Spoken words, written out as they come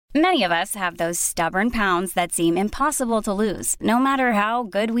Many of us have those stubborn pounds that seem impossible to lose, no matter how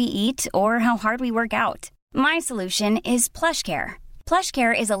good we eat or how hard we work out. My solution is PlushCare.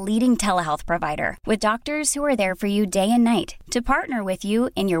 PlushCare is a leading telehealth provider with doctors who are there for you day and night to partner with you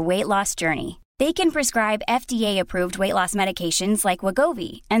in your weight loss journey. They can prescribe FDA-approved weight loss medications like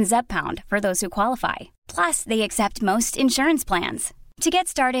Wegovy and Zepbound for those who qualify. Plus, they accept most insurance plans. To get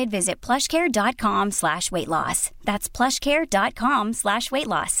started, visit plushcare.com/weightloss. That's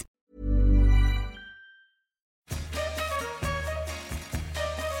plushcare.com/weightloss.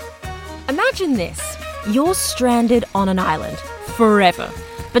 Imagine this. You're stranded on an island forever.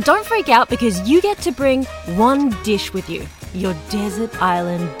 But don't freak out because you get to bring one dish with you. Your desert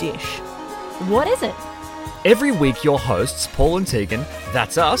island dish. What is it? Every week your hosts, Paul and Tegan,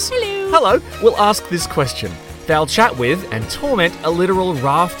 that's us, hello, will ask this question. They'll chat with and torment a literal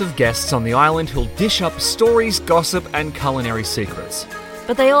raft of guests on the island who'll dish up stories, gossip and culinary secrets.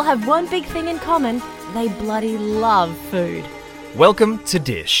 But they all have one big thing in common. They bloody love food. Welcome to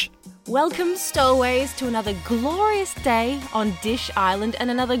Dish. Welcome, stowaways, to another glorious day on Dish Island and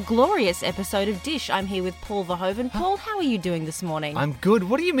another glorious episode of Dish. I'm here with Paul Verhoeven. Paul, how are you doing this morning? I'm good.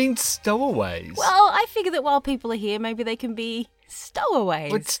 What do you mean stowaways? Well, I figure that while people are here, maybe they can be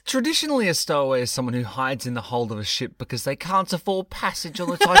stowaways. It's traditionally a stowaway is someone who hides in the hold of a ship because they can't afford passage on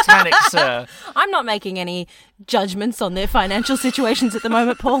the Titanic, sir. I'm not making any judgments on their financial situations at the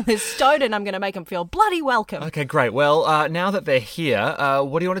moment. Paul is stowed and I'm going to make them feel bloody welcome. Okay, great. Well, now that they're here,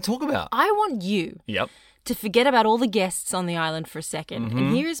 what do you want to talk about? I want you to forget about all the guests on the island for a second. Mm-hmm.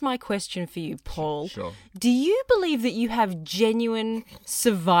 And here is my question for you, Paul. Sure. Do you believe that you have genuine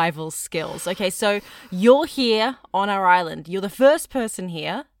survival skills? Okay, so you're here on our island. You're the first person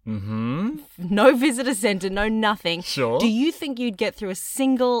here. Mm-hmm. No visitor centre, no nothing. Sure. Do you think you'd get through a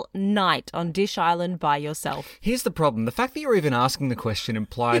single night on Dish Island by yourself? Here's the problem. The fact that you're even asking the question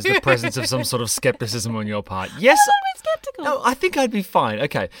implies the presence of some sort of skepticism on your part. Yes. I'm a bit skeptical. No, I think I'd be fine.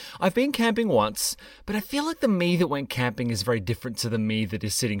 Okay, I've been camping once, but I feel like the me that went camping is very different to the me that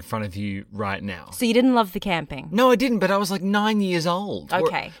is sitting in front of you right now. So you didn't love the camping? No, I didn't, but I was like 9 years old.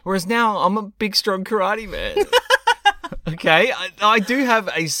 Okay. Whereas now I'm a big, strong karate man. Okay, I do have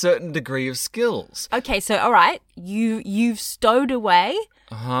a certain degree of skills. Okay, so all right, you've stowed away.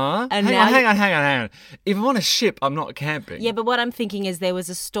 Uh-huh. And hang on. If I'm on a ship, I'm not camping. Yeah, but what I'm thinking is there was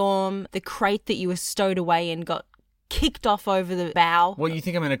a storm, the crate that you were stowed away in got kicked off over the bow. What, you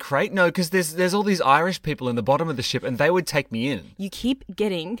think I'm in a crate? No, because there's all these Irish people in the bottom of the ship and they would take me in. You keep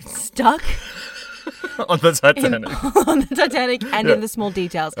getting stuck on the Titanic. On the Titanic and in the small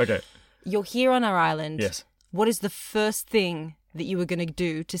details. Okay. You're here on our island. Yes. What is the first thing that you were going to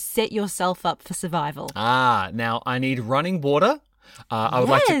do to set yourself up for survival? Now I need running water. I would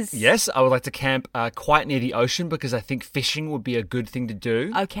like to camp quite near the ocean because I think fishing would be a good thing to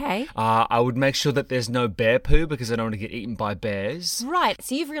do. Okay. I would make sure that there's no bear poo because I don't want to get eaten by bears. Right.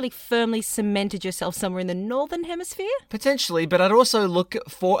 So you've really firmly cemented yourself somewhere in the northern hemisphere? Potentially, but I'd also look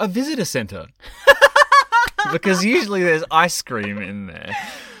for a visitor centre because usually there's ice cream in there.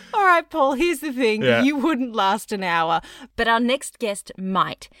 All right, Paul, here's the thing. Yeah. You wouldn't last an hour, but our next guest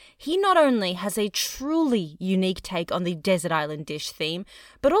might. He not only has a truly unique take on the desert island dish theme,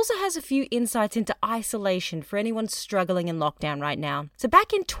 but also has a few insights into isolation for anyone struggling in lockdown right now. So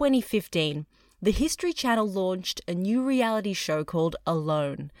back in 2015, the History Channel launched a new reality show called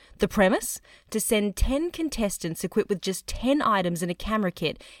Alone. The premise? To send 10 contestants equipped with just 10 items and a camera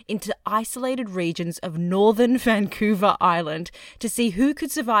kit into isolated regions of northern Vancouver Island to see who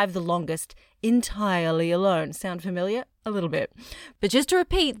could survive the longest entirely alone. Sound familiar? A little bit. But just to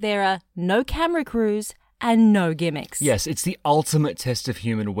repeat, there are no camera crews and no gimmicks. Yes, it's the ultimate test of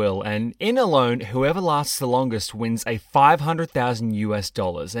human will, and in Alone, whoever lasts the longest wins a $500,000 US.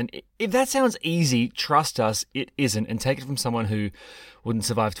 And if that sounds easy, trust us, it isn't, and take it from someone who wouldn't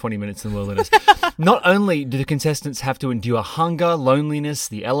survive 20 minutes in the wilderness. Not only do the contestants have to endure hunger, loneliness,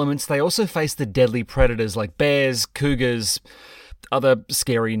 the elements, they also face the deadly predators like bears, cougars, other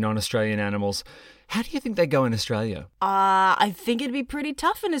scary non-Australian animals. How do you think they go in Australia? I think it'd be pretty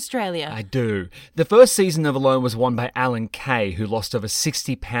tough in Australia. I do. The first season of Alone was won by Alan Kay, who lost over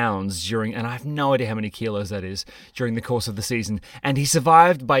 60 pounds during, and I have no idea how many kilos that is, during the course of the season. And he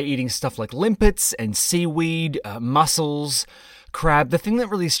survived by eating stuff like limpets and seaweed, mussels, crab. The thing that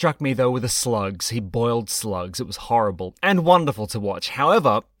really struck me, though, were the slugs. He boiled slugs. It was horrible and wonderful to watch.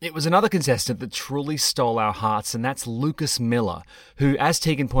 However, It was another contestant that truly stole our hearts, and that's Lucas Miller, who, as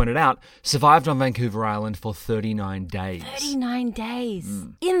Tegan pointed out, survived on Vancouver Island for 39 days. 39 days.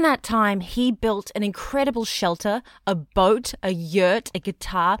 In that time, he built an incredible shelter, a boat, a yurt, a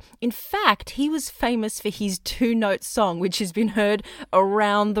guitar. In fact, he was famous for his two-note song, which has been heard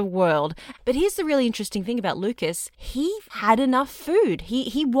around the world. But here's the really interesting thing about Lucas. He had enough food.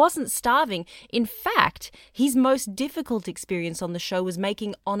 He wasn't starving. In fact, his most difficult experience on the show was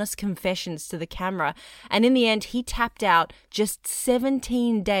making honest confessions to the camera. And in the end, he tapped out just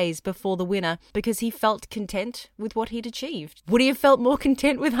 17 days before the winner because he felt content with what he'd achieved. Would he have felt more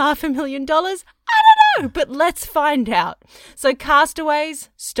content with $500,000? I don't know, but let's find out. So castaways,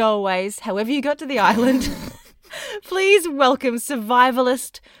 stowaways, however you got to the island, please welcome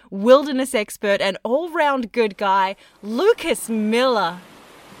survivalist, wilderness expert, and all-round good guy, Lucas Miller.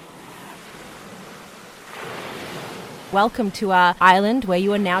 Welcome to our island where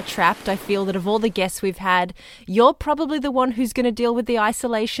you are now trapped. I feel that of all the guests we've had, you're probably the one who's going to deal with the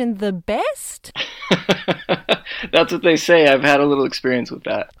isolation the best. That's what they say. I've had a little experience with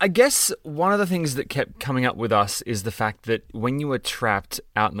that. I guess one of the things that kept coming up with us is the fact that when you were trapped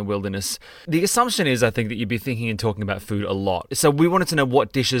out in the wilderness, the assumption is, I think, that you'd be thinking and talking about food a lot. So we wanted to know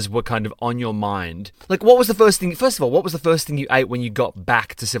what dishes were kind of on your mind. Like, what was the first thing, first of all, what was the first thing you ate when you got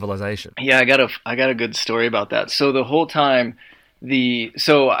back to civilization? Yeah, I got a good story about that. So the whole time,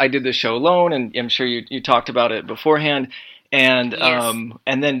 so I did the show alone, and I'm sure you talked about it beforehand. And Yes.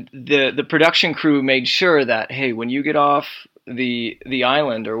 And then the production crew made sure that, hey, when you get off the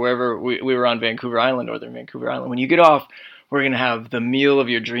island or wherever we were on Vancouver Island, Northern Vancouver Island, when you get off, we're gonna have the meal of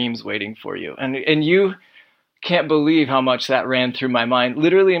your dreams waiting for you. And you can't believe how much that ran through my mind.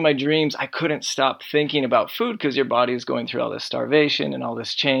 Literally in my dreams, I couldn't stop thinking about food because your body is going through all this starvation and all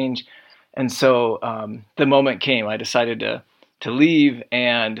this change. And so the moment came. I decided to leave,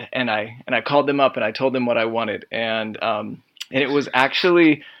 and I called them up and I told them what I wanted, and it was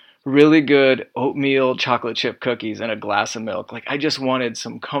actually really good oatmeal chocolate chip cookies and a glass of milk. Like, I just wanted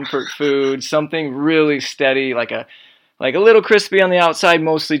some comfort food, something really steady, like a little crispy on the outside,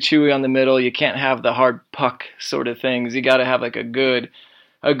 mostly chewy on the middle. You can't have the hard puck sort of things. You got to have like a good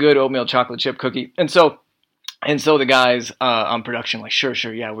oatmeal chocolate chip cookie. And so the guys on production like, sure,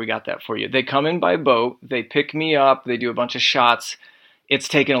 yeah, we got that for you. They come in by boat. They pick me up. They do a bunch of shots. It's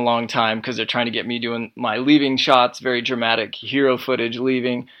taken a long time because they're trying to get me doing my leaving shots, very dramatic hero footage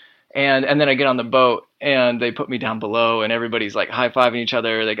leaving. And then I get on the boat and they put me down below and everybody's like high-fiving each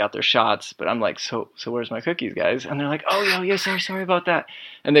other. They got their shots, but I'm like, so where's my cookies, guys? And they're like, oh, yeah, sorry about that.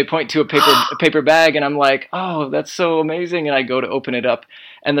 And they point to a paper bag and I'm like, oh, that's so amazing. And I go to open it up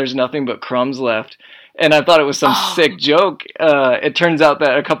and there's nothing but crumbs left. And I thought it was some sick joke. It turns out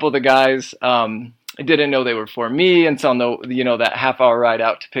that a couple of the guys didn't know they were for me. And so, that half-hour ride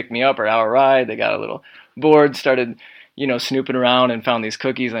out to pick me up, or hour ride, they got a little bored, started, snooping around and found these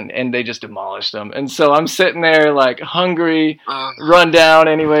cookies, and they just demolished them. And so I'm sitting there, like, hungry, run down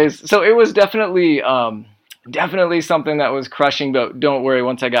anyways. So it was definitely something that was crushing, but don't worry,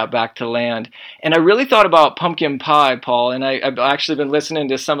 once I got back to land. And I really thought about pumpkin pie, Paul, and I've actually been listening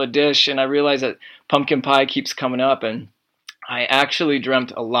to Summer Dish, and I realized that pumpkin pie keeps coming up, and I actually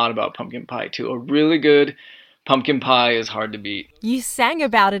dreamt a lot about pumpkin pie too. A really good pumpkin pie is hard to beat. You sang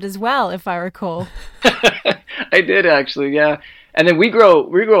about it as well, if I recall. I did actually, yeah. And then we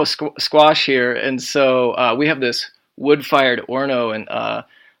grow squash here, and so we have this wood-fired Orno, and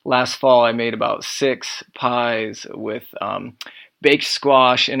last fall I made about 6 pies with baked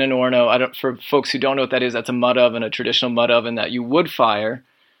squash in an Orno. For folks who don't know what that is, that's a mud oven, a traditional mud oven that you wood fire,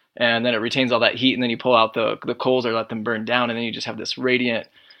 and then it retains all that heat, and then you pull out the coals or let them burn down, and then you just have this radiant,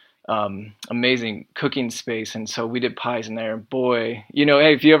 amazing cooking space. And so we did pies in there. Boy,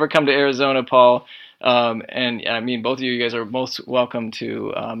 hey, if you ever come to Arizona, Paul, and I mean, both of you guys are most welcome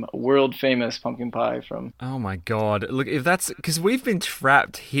to world famous pumpkin pie from. Oh my God. Look, if that's because we've been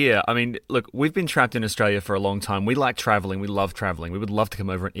trapped here. I mean, look, we've been trapped in Australia for a long time. We like traveling. We love traveling. We would love to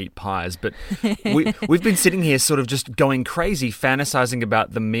come over and eat pies. But we've been sitting here sort of just going crazy, fantasizing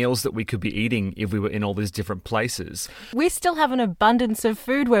about the meals that we could be eating if we were in all these different places. We still have an abundance of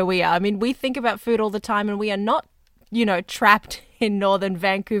food where we are. I mean, we think about food all the time and we are not, trapped in northern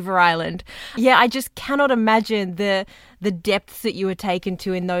Vancouver Island. Yeah, I just cannot imagine the depths that you were taken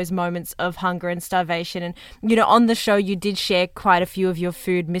to in those moments of hunger and starvation. And, on the show, you did share quite a few of your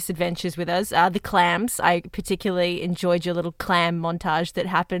food misadventures with us. The clams, I particularly enjoyed your little clam montage that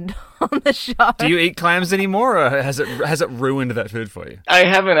happened on the show. Do you eat clams anymore, or has it ruined that food for you? I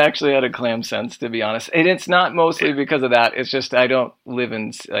haven't actually had a clam since, to be honest. And it's not mostly because of that. It's just I don't live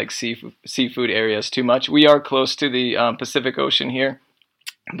in like seafood areas too much. We are close to the Pacific Ocean here.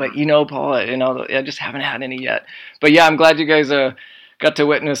 But Paul, I just haven't had any yet. But yeah, I'm glad you guys got to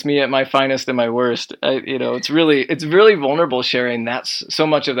witness me at my finest and my worst. It's really vulnerable sharing so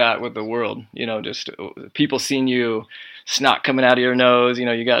much of that with the world. Just people seeing you, snot coming out of your nose.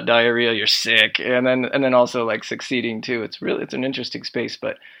 You got diarrhea, you're sick, and then also like succeeding too. It's an interesting space.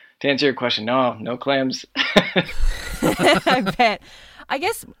 But to answer your question, no clams. I bet. I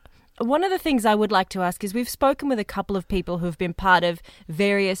guess one of the things I would like to ask is we've spoken with a couple of people who've been part of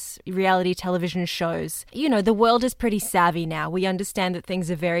various reality television shows. The world is pretty savvy now. We understand that things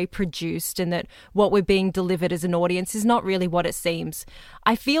are very produced and that what we're being delivered as an audience is not really what it seems.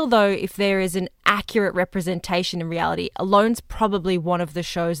 I feel, though, if there is an accurate representation in reality, Alone's probably one of the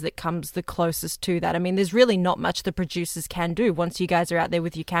shows that comes the closest to that. I mean, there's really not much the producers can do once you guys are out there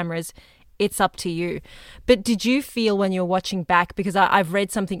with your cameras. It's up to you. But did you feel when you were watching back, because I've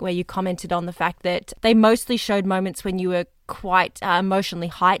read something where you commented on the fact that they mostly showed moments when you were quite emotionally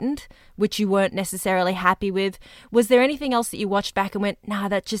heightened, which you weren't necessarily happy with. Was there anything else that you watched back and went, nah,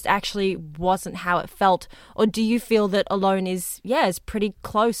 that just actually wasn't how it felt? Or do you feel that Alone is pretty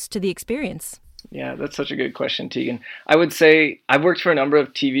close to the experience? Yeah, that's such a good question, Tegan. I would say I've worked for a number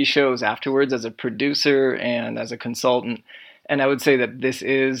of TV shows afterwards as a producer and as a consultant. And I would say that this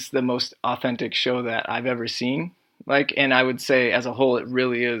is the most authentic show that I've ever seen. And I would say as a whole, it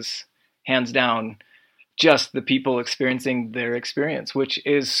really is hands down just the people experiencing their experience, which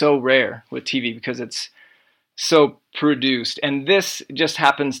is so rare with TV because it's so produced. And this just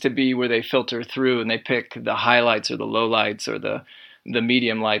happens to be where they filter through and they pick the highlights or the lowlights or the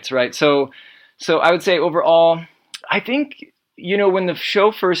medium lights, right? So I would say overall, I think, when the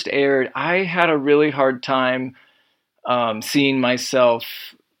show first aired, I had a really hard time seeing myself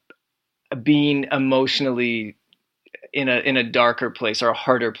being emotionally in a darker place or a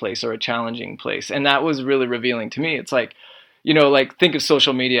harder place or a challenging place. And that was really revealing to me. It's like, think of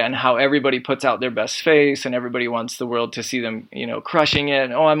social media and how everybody puts out their best face and everybody wants the world to see them, crushing it.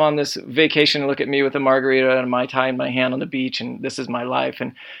 And, I'm on this vacation and look at me with a margarita and a Mai Tai in my hand on the beach and this is my life.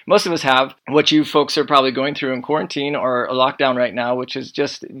 And most of us have what you folks are probably going through in quarantine or a lockdown right now, which is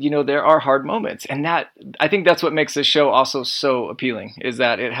just, there are hard moments. And I think that's what makes this show also so appealing, is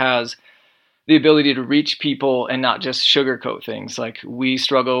that it has the ability to reach people and not just sugarcoat things. Like we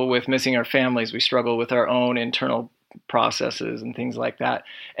struggle with missing our families. We struggle with our own internal processes and things like that.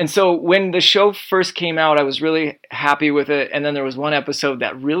 And so when the show first came out, I was really happy with it. And then there was one episode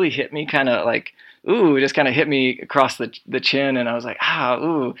that really hit me kind of like, ooh, it just kind of hit me across the chin. And I was like,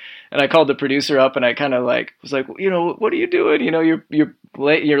 ooh. And I called the producer up and I kind of was like, what are you doing? You're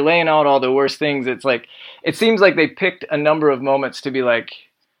laying out all the worst things. It's like, it seems like they picked a number of moments to be like,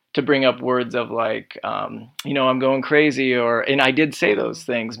 to bring up words of like, I'm going crazy, and I did say those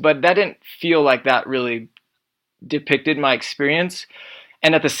things, but that didn't feel like that really depicted my experience.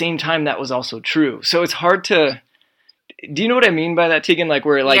 And at the same time, that was also true. So it's hard to, do you know what I mean by that, Tegan? Like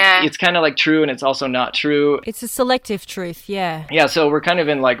where It's kind of like true and it's also not true. It's a selective truth. Yeah. Yeah. So we're kind of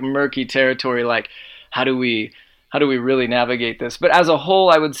in like murky territory. Like how do we really navigate this? But as a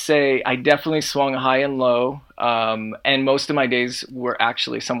whole, I would say I definitely swung high and low. And most of my days were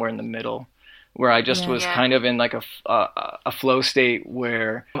actually somewhere in the middle, where I just was kind of in like a flow state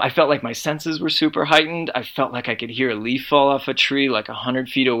where I felt like my senses were super heightened. I felt like I could hear a leaf fall off a tree like 100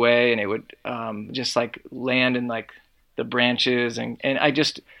 feet away, and it would just like land in like the branches. And I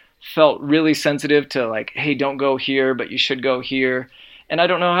just felt really sensitive to like, hey, don't go here, but you should go here. And I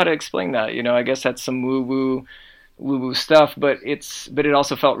don't know how to explain that. I guess that's some woo-woo stuff, but it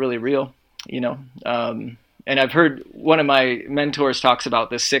also felt really real, and I've heard one of my mentors talks about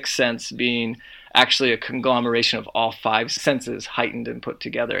the sixth sense being actually a conglomeration of all five senses heightened and put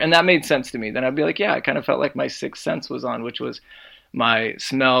together. And that made sense to me. Then I'd be like, yeah, I kind of felt like my sixth sense was on, which was my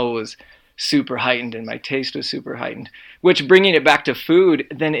smell was super heightened and my taste was super heightened, which bringing it back to food,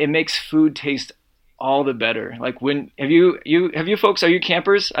 then it makes food taste all the better. Like when have you folks, are you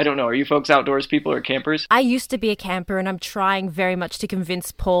campers? I don't know. Are you folks outdoors people or campers? I used to be a camper, and I'm trying very much to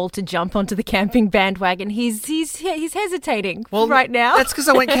convince Paul to jump onto the camping bandwagon. He's hesitating right now. That's because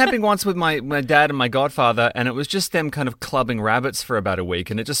I went camping once with my dad and my godfather, and it was just them kind of clubbing rabbits for about a week,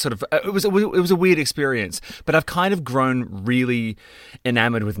 and it just sort of it was a weird experience. But I've kind of grown really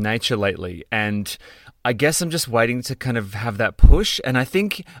enamored with nature lately, and I guess I'm just waiting to kind of have that push, and I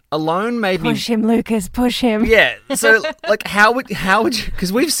think Alone made me... Push him, Lucas, push him. Yeah, so like how would you...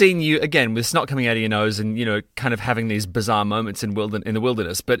 Because we've seen you, again, with snot coming out of your nose and, kind of having these bizarre moments in the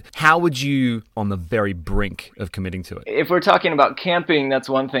wilderness, but how would you, on the very brink of committing to it? If we're talking about camping, that's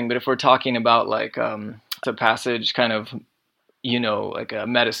one thing, but if we're talking about like the passage kind of like a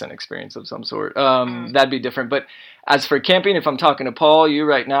medicine experience of some sort. That'd be different. But as for camping, if I'm talking to Paul, you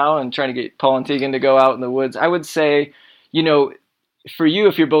right now, and trying to get Paul and Tegan to go out in the woods, I would say, for you,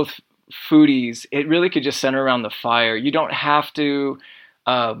 if you're both foodies, it really could just center around the fire. You don't have to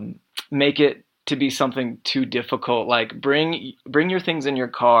make it to be something too difficult. Like bring your things in your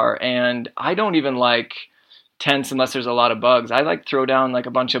car. And I don't even like tents unless there's a lot of bugs. I like throw down like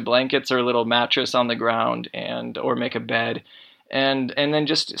a bunch of blankets or a little mattress on the ground or make a bed and then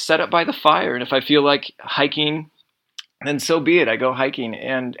just set up by the fire. And if I feel like hiking, then so be it. I go hiking.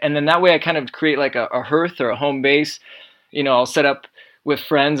 And then that way I kind of create like a hearth or a home base. I'll set up with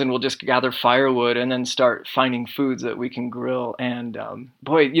friends and we'll just gather firewood and then start finding foods that we can grill. And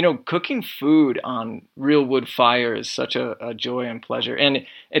cooking food on real wood fire is such a joy and pleasure. And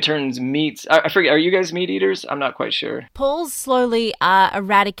it turns meats. I forget, are you guys meat eaters? I'm not quite sure. Paul's slowly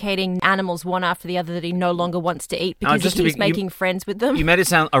eradicating animals one after the other that he no longer wants to eat because he keeps making friends with them. You made it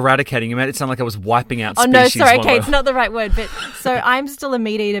sound eradicating. You made it sound like I was wiping out species. Oh, no, sorry. Okay, it's not the right word. But so I'm still a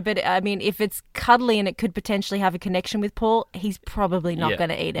meat eater. But I mean, if it's cuddly and it could potentially have a connection with Paul, he's probably not going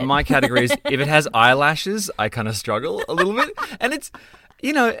to eat it. My category is if it has eyelashes, I kind of struggle a little bit. And it's,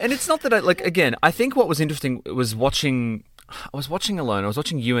 and it's not that again, I think what was interesting was I was watching Alone. I was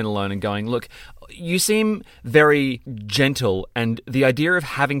watching you in Alone and going, look, you seem very gentle, and the idea of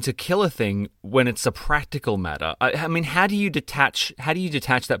having to kill a thing when it's a practical matter. I mean, how do you detach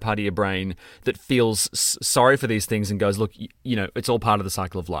that part of your brain that feels sorry for these things and goes, look, it's all part of the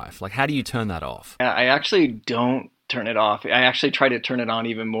cycle of life? Like, how do you turn that off? I actually don't turn it off. I actually try to turn it on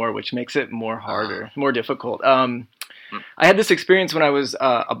even more, which makes it more difficult. I had this experience when I was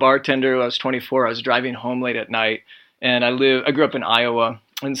a bartender. I was 24. I was driving home late at night, and I grew up in Iowa,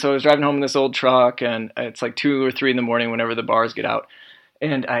 and so I was driving home in this old truck, and it's like 2 or 3 in the morning whenever the bars get out,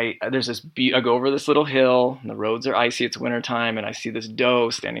 and I go over this little hill, and the roads are icy. It's wintertime, and I see this doe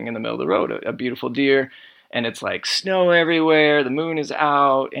standing in the middle of the road, a beautiful deer. And it's like snow everywhere. The moon is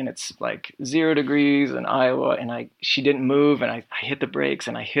out, and it's like 0 degrees in Iowa. And she didn't move, and I hit the brakes,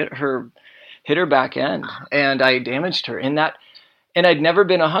 and I hit her back end, and I damaged her. And I'd never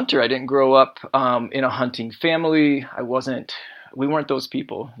been a hunter. I didn't grow up in a hunting family. We weren't those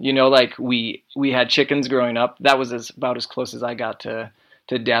people. Like we had chickens growing up. That was about as close as I got to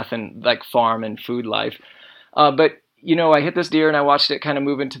death and like farm and food life. But I hit this deer and I watched it kind of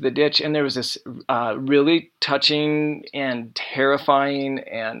move into the ditch, and there was this really touching and terrifying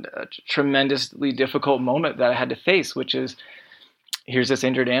and tremendously difficult moment that I had to face, which is, here's this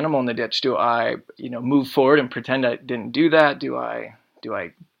injured animal in the ditch. Do I, move forward and pretend I didn't do that? Do I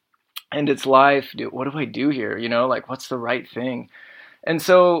end its life? What do I do here? Like, what's the right thing? And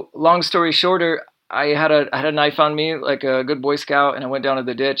so, long story shorter, I had a knife on me, like a good Boy Scout, and I went down to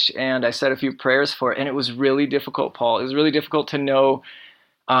the ditch and I said a few prayers for it. And it was really difficult, Paul. It was really difficult to know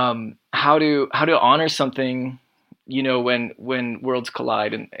how to honor something, when worlds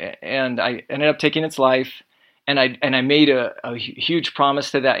collide. And I ended up taking its life, and I made a huge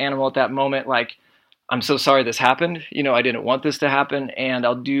promise to that animal at that moment, like, I'm so sorry this happened. I didn't want this to happen, and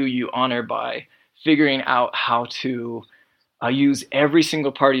I'll do you honor by figuring out how to use every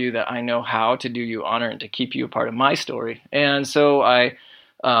single part of you that I know how to do you honor and to keep you a part of my story. And so I,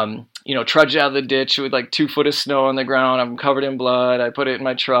 trudged out of the ditch with like 2 foot of snow on the ground. I'm covered in blood. I put it in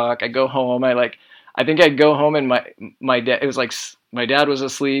my truck. I go home. I think I'd go home, and my dad, it was like my dad was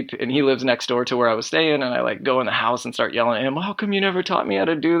asleep, and he lives next door to where I was staying. And I go in the house and start yelling at him, how come you never taught me how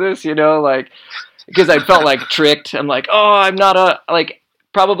to do this? Because I felt like tricked. I'm like, oh, I'm not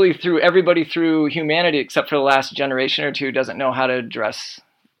probably everybody through humanity, except for the last generation or two, doesn't know how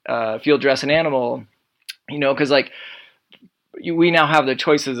to field dress an animal, because we now have the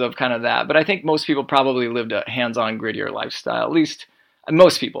choices of kind of that. But I think most people probably lived a hands-on, grittier lifestyle. At least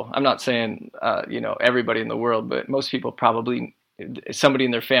most people. I'm not saying everybody in the world, but most people probably, somebody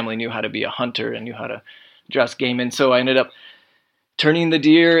in their family knew how to be a hunter and knew how to dress game. And so I ended up turning the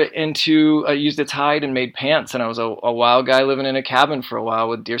deer into, used its hide and made pants. And I was a wild guy living in a cabin for a while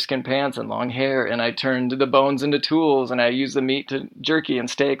with deerskin pants and long hair. And I turned the bones into tools, and I used the meat to jerky and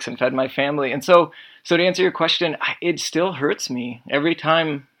steaks and fed my family. And so to answer your question, it still hurts me every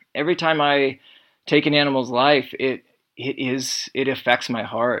time I take an animal's life. It affects my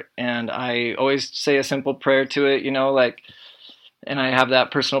heart. And I always say a simple prayer to it, and I have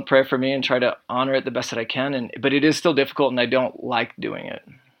that personal prayer for me and try to honor it the best that I can. But it is still difficult, and I don't like doing it.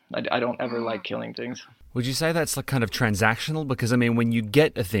 I don't ever like killing things. Would you say that's kind of transactional? Because, I mean, when you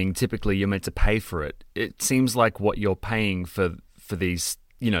get a thing, typically you're meant to pay for it. It seems like what you're paying for these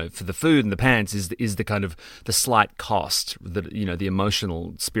for the food and the pants is the kind of the slight cost, the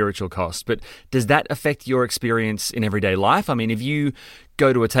emotional, spiritual cost. But does that affect your experience in everyday life? I mean, if you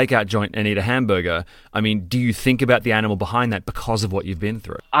go to a takeout joint and eat a hamburger, I mean, do you think about the animal behind that because of what you've been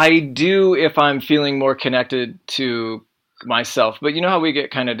through? I do if I'm feeling more connected to myself, but you know how we get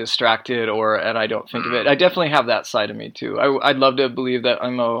kind of distracted and I don't think of it. I definitely have that side of me too. I'd love to believe that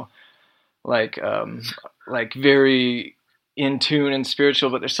I'm very in tune and spiritual,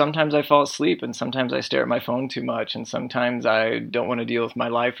 but there's sometimes I fall asleep and sometimes I stare at my phone too much and sometimes I don't want to deal with my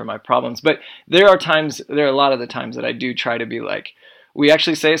life or my problems. But there are a lot of the times that I do try to be like, we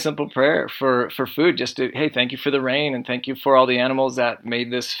actually say a simple prayer for food, just to, hey, thank you for the rain and thank you for all the animals that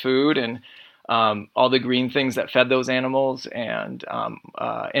made this food and all the green things that fed those animals and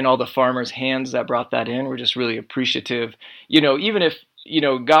all the farmers' hands that brought that in. We're just really appreciative. Even if,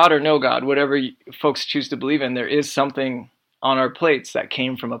 God or no God, whatever folks choose to believe in, there is something on our plates that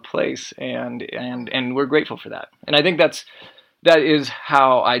came from a place, and we're grateful for that. And I think that is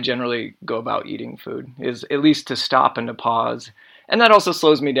how I generally go about eating food, is at least to stop and to pause. And that also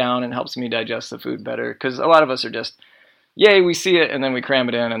slows me down and helps me digest the food better, because a lot of us are just, yay, we see it, and then we cram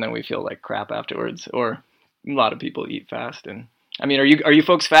it in, and then we feel like crap afterwards. Or a lot of people eat fast. And I mean, are you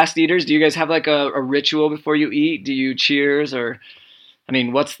folks fast eaters? Do you guys have like a ritual before you eat? Do you cheers or... I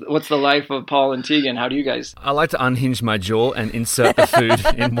mean, what's the life of Paul and Tegan? How do you guys? I like to unhinge my jaw and insert the food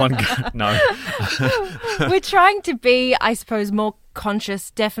in one go. No. We're trying to be, I suppose, more conscious,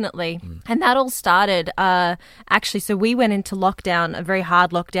 definitely. And that all started, actually, so we went into lockdown, a very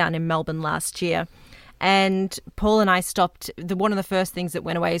hard lockdown in Melbourne last year. And Paul and I stopped, one of the first things that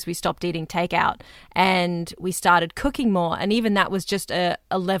went away is we stopped eating takeout and we started cooking more. And even that was just a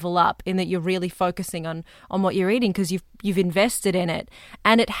level up in that you're really focusing on what you're eating because you've invested in it.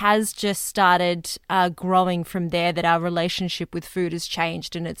 And it has just started growing from there, that our relationship with food has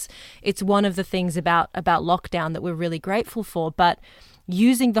changed. And it's one of the things about lockdown that we're really grateful for. But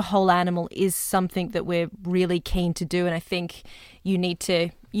using the whole animal is something that we're really keen to do. And I think we need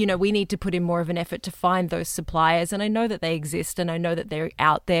to put in more of an effort to find those suppliers. And I know that they exist and I know that they're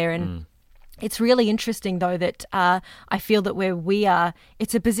out there. And it's really interesting, though, that I feel that where we are,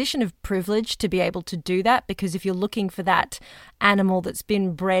 it's a position of privilege to be able to do that, because if you're looking for that animal that's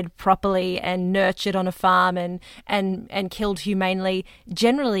been bred properly and nurtured on a farm and killed humanely,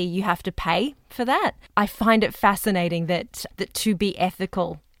 generally you have to pay for that. I find it fascinating that to be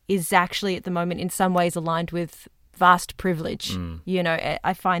ethical is actually at the moment in some ways aligned with vast privilege.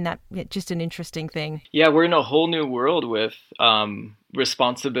 I find that just an interesting thing. Yeah, we're in a whole new world with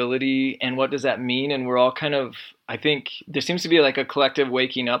responsibility and what does that mean, and we're all kind of, I think there seems to be like a collective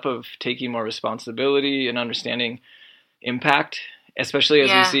waking up of taking more responsibility and understanding impact, especially as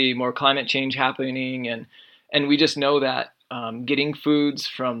we see more climate change happening, and we just know that getting foods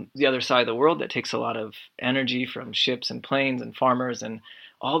from the other side of the world, that takes a lot of energy from ships and planes and farmers and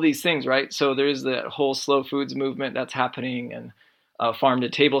all these things, right? So there's the whole slow foods movement that's happening, and farm to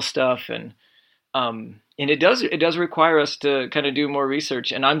table stuff, and it does require us to kind of do more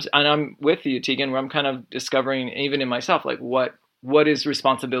research. And I'm with you, Tegan, where I'm kind of discovering, even in myself, like what is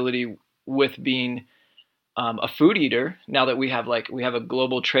responsibility with being a food eater now that we have a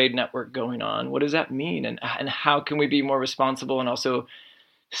global trade network going on. What does that mean, and how can we be more responsible and also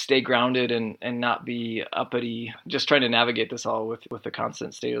stay grounded and not be uppity, just trying to navigate this all with the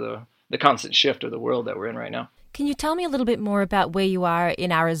constant state of the constant shift of the world that we're in right now. Can you tell me a little bit more about where you are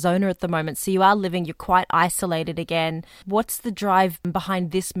in Arizona at the moment? So you're quite isolated again. What's the drive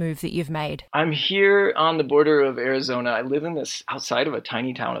behind this move that you've made? I'm here on the border of Arizona. I live in this outside of a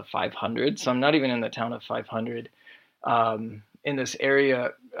tiny town of 500, so I'm not even in the town of 500, in this area,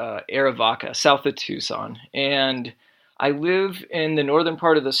 Arivaca, south of Tucson. And I live in the northern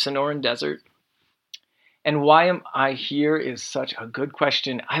part of the Sonoran Desert. And why am I here is such a good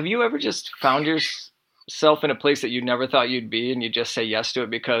question. Have you ever just found yourself in a place that you never thought you'd be and you just say yes to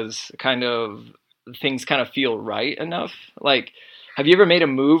it because things kind of feel right enough? Like, have you ever made a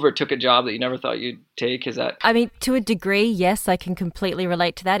move or took a job that you never thought you'd take? I mean, to a degree, yes, I can completely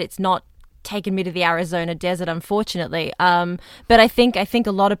relate to that. It's not taken me to the Arizona desert, unfortunately. But I think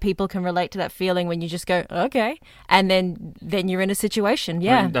a lot of people can relate to that feeling when you just go, okay, and then you're in a situation.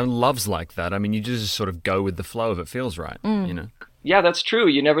 Yeah. I mean, love's like that. I mean, you just sort of go with the flow if it feels right, Yeah, that's true.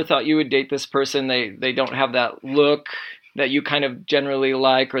 You never thought you would date this person. They don't have that look that you kind of generally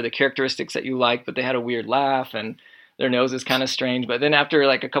like or the characteristics that you like, but they had a weird laugh and their nose is kind of strange. But then after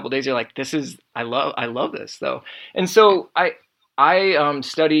like a couple of days, you're like, I love this though. And so I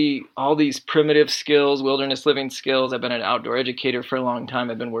study all these primitive skills, wilderness living skills. I've been an outdoor educator for a long time.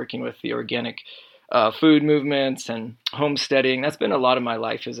 I've been working with the organic food movements and homesteading. That's been a lot of my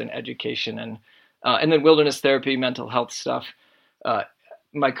life, is in education and then wilderness therapy, mental health stuff.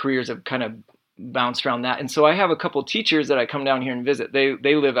 My careers have kind of bounced around that. And so I have a couple teachers that I come down here and visit.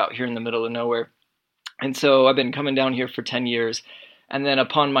 They live out here in the middle of nowhere. And so I've been coming down here for 10 years. And then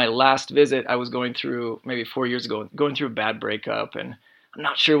upon my last visit, I was going through, maybe 4 years ago, going through a bad breakup, and I'm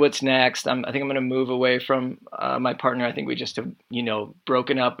not sure what's next. I think I'm going to move away from my partner. I think we just have,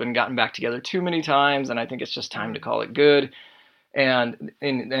 broken up and gotten back together too many times, and I think it's just time to call it good. And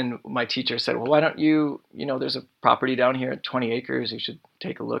my teacher said, well, why don't you, there's a property down here at 20 acres. You should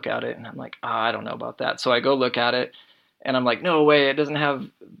take a look at it. And I'm like, I don't know about that. So I go look at it, and I'm like, no way. It doesn't have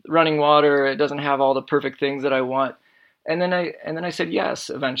running water. It doesn't have all the perfect things that I want. And then I said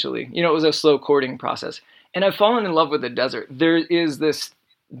yes, eventually. It was a slow courting process. And I've fallen in love with the desert. There is this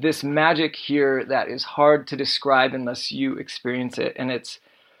magic here that is hard to describe unless you experience it. And it's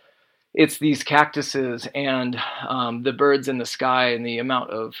these cactuses and the birds in the sky and the amount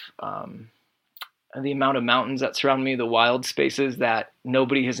of mountains that surround me, the wild spaces that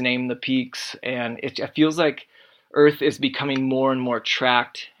nobody has named the peaks. And it feels like Earth is becoming more and more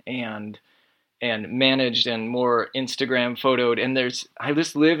tracked and managed and more Instagram photoed. And I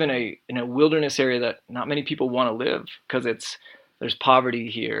just live in a wilderness area that not many people want to live, because there's poverty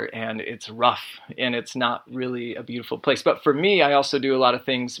here and it's rough and it's not really a beautiful place. But for me, I also do a lot of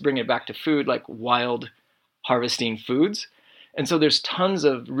things, bring it back to food, like wild harvesting foods. And so there's tons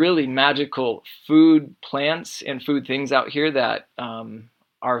of really magical food plants and food things out here that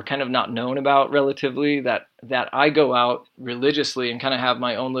are kind of not known about relatively, that I go out religiously and kind of have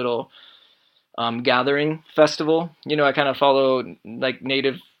my own little gathering festival. I kind of follow like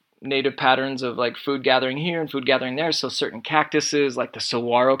native patterns of like food gathering here and food gathering there. So certain cactuses, like the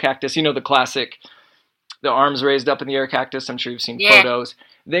saguaro cactus, the classic, the arms raised up in the air cactus. I'm sure you've seen photos.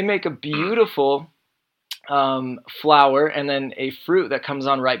 They make a beautiful flower and then a fruit that comes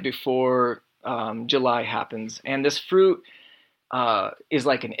on right before July happens. And this fruit is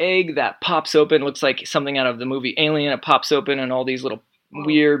like an egg that pops open, looks like something out of the movie Alien. It pops open and all these little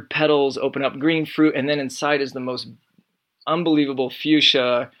weird petals open up, green fruit, and then inside is the most unbelievable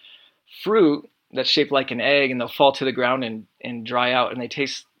fuchsia fruit that's shaped like an egg, and they'll fall to the ground and dry out, and they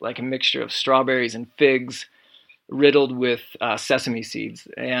taste like a mixture of strawberries and figs riddled with sesame seeds,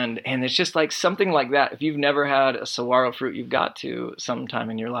 and it's just like something like that. If you've never had a saguaro fruit, you've got to sometime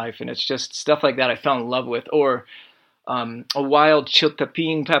in your life, and it's just stuff like that I fell in love with. Or a wild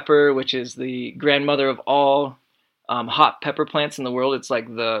chiltepin pepper, which is the grandmother of all hot pepper plants in the world. It's like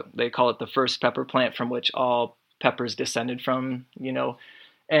they call it the first pepper plant from which all peppers descended from,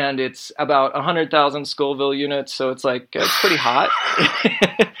 and it's about 100,000 Scoville units. So it's like, it's pretty hot.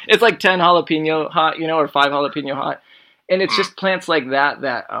 It's like 10 jalapeno hot, or 5 jalapeno hot. And it's just plants like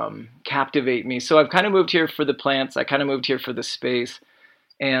that captivate me. So I've kind of moved here for the plants. I kind of moved here for the space.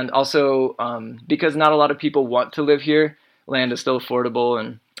 And also because not a lot of people want to live here, land is still affordable,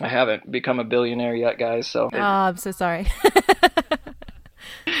 and I haven't become a billionaire yet, guys. So I'm so sorry.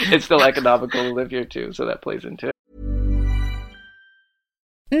 It's still economical to live here too, so that plays into it.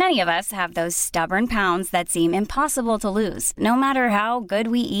 Many of us have those stubborn pounds that seem impossible to lose, no matter how good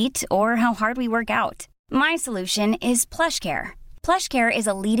we eat or how hard we work out. My solution is PlushCare. PlushCare is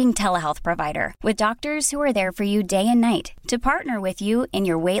a leading telehealth provider with doctors who are there for you day and night to partner with you in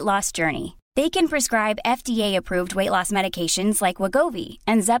your weight loss journey. They can prescribe FDA-approved weight loss medications like Wegovy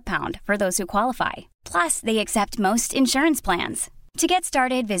and Zepbound for those who qualify. Plus, they accept most insurance plans. To get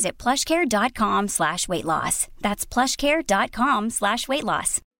started, visit plushcare.com/weightloss. That's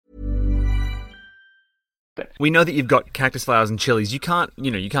plushcare.com/weightloss. We know that you've got cactus flowers and chilies. You can't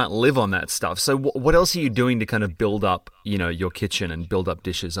live on that stuff. So what else are you doing to kind of build up, your kitchen and build up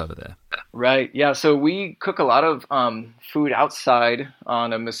dishes over there? Right. Yeah. So we cook a lot of food outside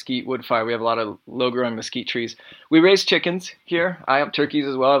on a mesquite wood fire. We have a lot of low-growing mesquite trees. We raise chickens here. I have turkeys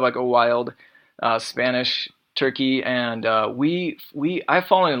as well. I have like a wild Spanish turkey, and I've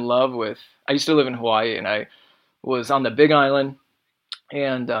fallen in love with. I used to live in Hawaii, and I was on the Big Island.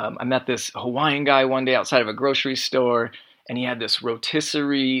 And I met this Hawaiian guy one day outside of a grocery store, and he had this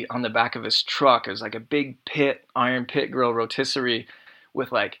rotisserie on the back of his truck. It was like a big iron pit grill rotisserie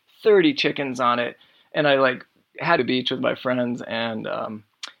with like 30 chickens on it. And I like had a beach with my friends, and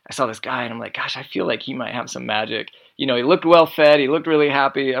I saw this guy, and I'm like, gosh, I feel like he might have some magic. He looked well fed. He looked really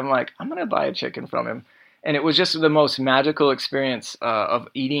happy. I'm like, I'm going to buy a chicken from him. And it was just the most magical experience of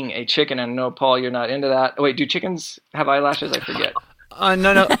eating a chicken. And no, Paul, you're not into that. Oh, wait, do chickens have eyelashes? I forget.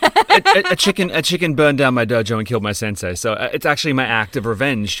 No. A chicken burned down my dojo and killed my sensei. So it's actually my act of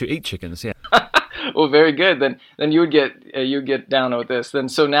revenge to eat chickens. Yeah. Well, very good. Then you would get down with this. Then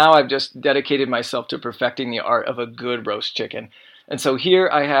so now I've just dedicated myself to perfecting the art of a good roast chicken. And so here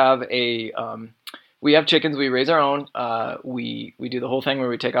I have we have chickens. We raise our own. We do the whole thing where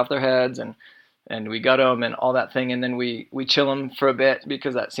we take off their heads and we gut them and all that thing, and then we chill them for a bit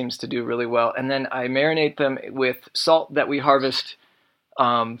because that seems to do really well. And then I marinate them with salt that we harvest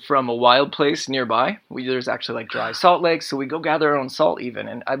from a wild place nearby. There's actually like dry salt lakes, so we go gather our own salt even.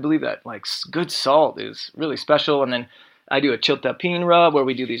 And I believe that like good salt is really special. And then I do a chiltepin rub where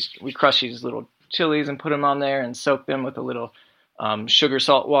we crush these little chilies and put them on there and soak them with a little sugar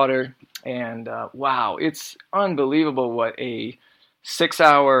salt water. And wow, it's unbelievable what a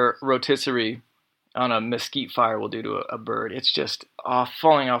 6-hour rotisserie on a mesquite fire will do to a bird. It's just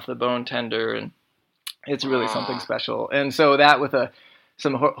falling off the bone tender, and it's really something special. And so that with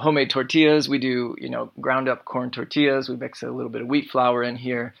some homemade tortillas, we do, ground up corn tortillas. We mix a little bit of wheat flour in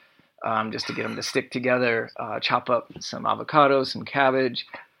here just to get them to stick together. Chop up some avocado, some cabbage.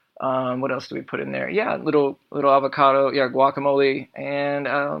 What else do we put in there? Yeah, little avocado, guacamole,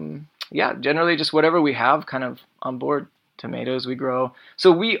 and generally just whatever we have kind of on board. Tomatoes we grow.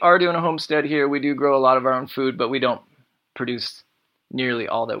 So we are doing a homestead here. We do grow a lot of our own food, but we don't produce nearly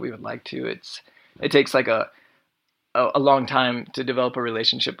all that we would like to. It takes like a long time to develop a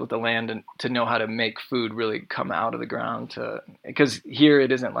relationship with the land and to know how to make food really come out of the ground, because here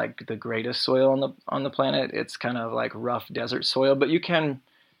it isn't like the greatest soil on the planet. It's kind of like rough desert soil, but you can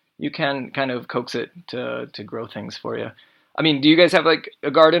kind of coax it to grow things for you. I mean, do you guys have like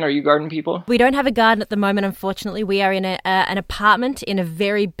a garden? Are you garden people? We don't have a garden at the moment, unfortunately. We are in an apartment in a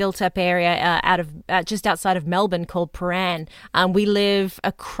very built-up area just outside of Melbourne called Prahran. We live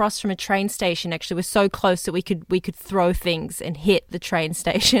across from a train station. Actually, we're so close that we could throw things and hit the train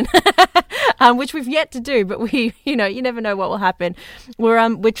station, which we've yet to do. But you never know what will happen.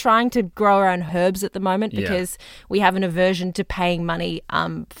 We're trying to grow our own herbs at the moment because we have an aversion to paying money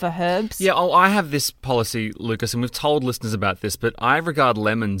for herbs. Yeah, I have this policy, Lucas, and we've told listeners about this, but I regard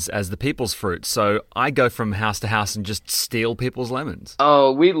lemons as the people's fruit. So I go from house to house and just steal people's lemons.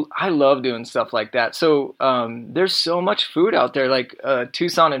 Oh, I love doing stuff like that. So there's so much food out there. Like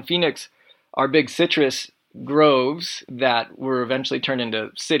Tucson and Phoenix are big citrus groves that were eventually turned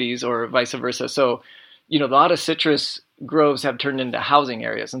into cities or vice versa. So, a lot of citrus groves have turned into housing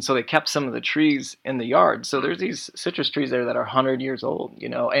areas. And so they kept some of the trees in the yard. So there's these citrus trees there that are 100 years old,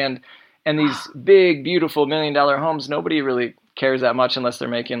 and these big, beautiful $1 million homes, nobody really cares that much unless they're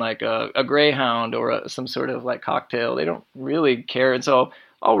making like a Greyhound or some sort of like cocktail. They don't really care. And so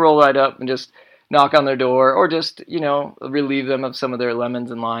I'll roll right up and just knock on their door or just, relieve them of some of their lemons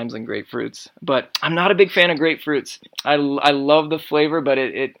and limes and grapefruits. But I'm not a big fan of grapefruits. I love the flavor, but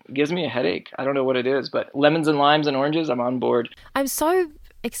it gives me a headache. I don't know what it is, but lemons and limes and oranges, I'm on board. I'm so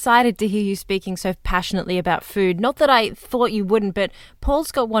excited to hear you speaking so passionately about food. Not that I thought you wouldn't, but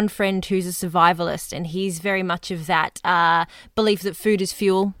Paul's got one friend who's a survivalist, and he's very much of that belief that food is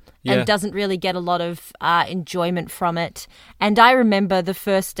fuel. Yeah. And doesn't really get a lot of enjoyment from it. And I remember the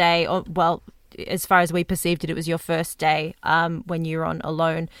first day, as far as we perceived it was your first day when you were on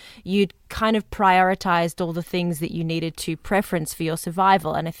alone. You'd kind of prioritized all the things that you needed to preference for your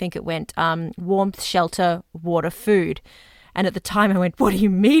survival. And I think it went warmth, shelter, water, food. And at the time I went, what do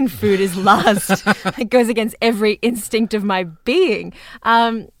you mean food is last? It goes against every instinct of my being.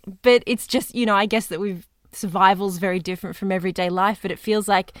 But it's just, I guess that survival's very different from everyday life, but it feels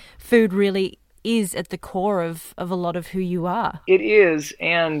like food really is at the core of a lot of who you are. It is.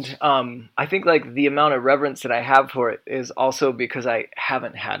 And I think like the amount of reverence that I have for it is also because I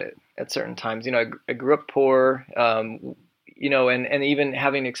haven't had it at certain times. I grew up poor, and even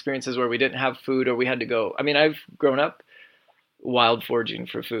having experiences where we didn't have food or we had to go. I mean, I've grown up wild foraging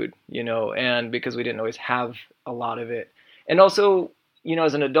for food, and because we didn't always have a lot of it. And also,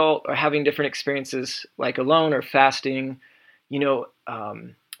 as an adult or having different experiences like alone or fasting,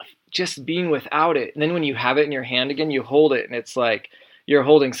 just being without it. And then when you have it in your hand again, you hold it and it's like you're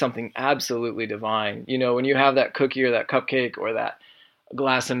holding something absolutely divine. When you have that cookie or that cupcake or that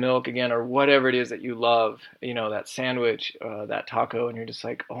glass of milk again, or whatever it is that you love, that sandwich, that taco, and you're just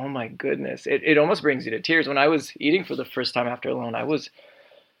like, oh my goodness, it almost brings you to tears. When I was eating for the first time after alone, I was,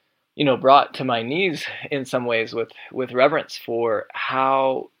 brought to my knees in some ways with reverence for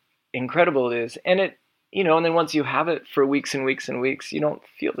how incredible it is. And it, and then once you have it for weeks and weeks and weeks, you don't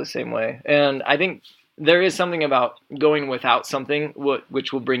feel the same way. And I think there is something about going without something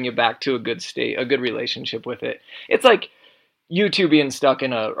which will bring you back to a good state, a good relationship with it. It's like you two being stuck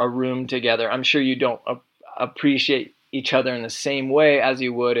in a room together. I'm sure you don't appreciate each other in the same way as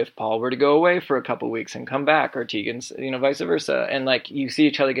you would if Paul were to go away for a couple weeks and come back, or Tegan's, vice versa. And like you see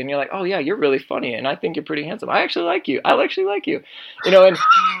each other again, you're like, oh yeah, you're really funny, and I think you're pretty handsome. I actually like you. And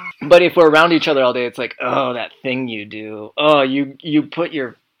but if we're around each other all day, it's like, oh, that thing you do. Oh, you put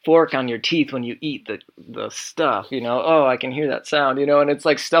your fork on your teeth when you eat the stuff, oh, I can hear that sound, and it's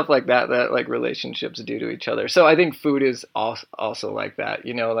like stuff like that like relationships do to each other. So I think food is also like that,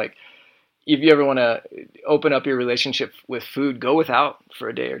 like if you ever want to open up your relationship with food, go without for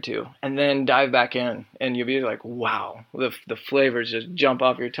a day or two and then dive back in, and you'll be like, wow, the flavors just jump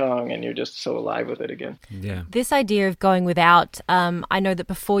off your tongue and you're just so alive with it again. Yeah. This idea of going without, I know that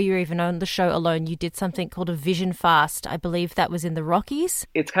before you were even on the show alone, you did something called a vision fast. I believe that was in the Rockies.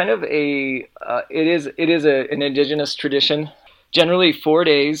 It's kind of an indigenous tradition, generally 4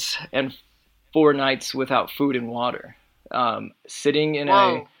 days and 4 nights without food and water, sitting in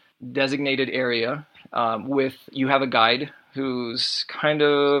a designated area you have a guide who's kind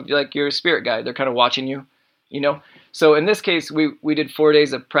of like your spirit guide. They're kind of watching you, So in this case, we did 4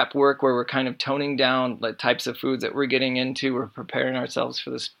 days of prep work where we're kind of toning down the types of foods that we're getting into. We're preparing ourselves for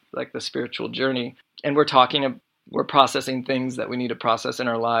this, like the spiritual journey, and we're processing things that we need to process in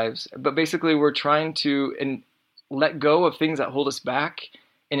our lives. But basically, we're trying to let go of things that hold us back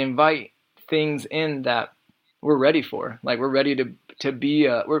and invite things in that we're ready for. Like we're ready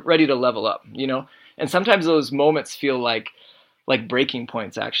we're ready to level up, And sometimes those moments feel like breaking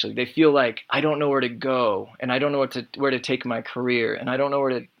points. Actually, they feel like I don't know where to go, and I don't know where to take my career, and I don't know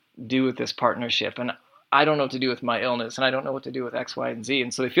where to do with this partnership, and I don't know what to do with my illness, and I don't know what to do with X, Y, and Z.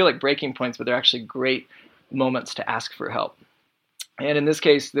 And so they feel like breaking points, but they're actually great moments to ask for help. And in this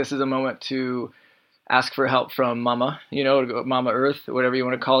case, this is a moment to ask for help from Mama, Mama Earth, whatever you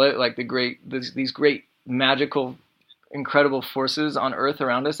want to call it, like these great magical, incredible forces on Earth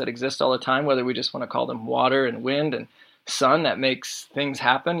around us that exist all the time, whether we just want to call them water and wind and sun that makes things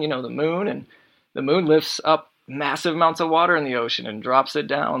happen, the moon lifts up massive amounts of water in the ocean and drops it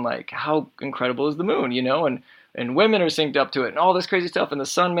down. Like, how incredible is the moon, and women are synced up to it and all this crazy stuff, and the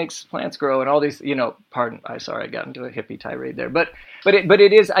sun makes plants grow and all these, I got into a hippie tirade there, but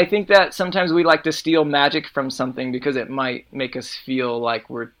it is, I think that sometimes we like to steal magic from something because it might make us feel like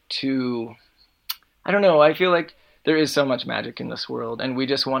we're too, I don't know, I feel like there is so much magic in this world, and we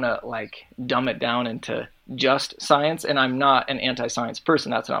just want to like dumb it down into just science. And I'm not an anti-science person.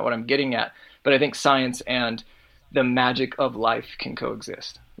 That's not what I'm getting at. But I think science and the magic of life can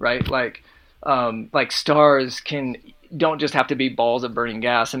coexist, right? Like stars don't just have to be balls of burning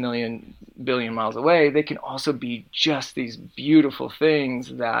gas a million billion miles away. They can also be just these beautiful things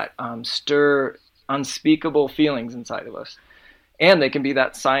that stir unspeakable feelings inside of us. And they can be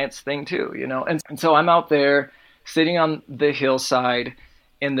that science thing too, And so I'm out there sitting on the hillside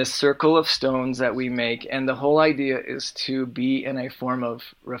in this circle of stones that we make. And the whole idea is to be in a form of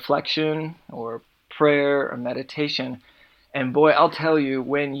reflection or prayer or meditation. And boy, I'll tell you,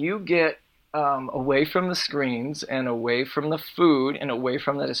 when you get away from the screens and away from the food and away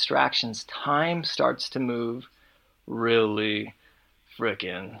from the distractions, time starts to move really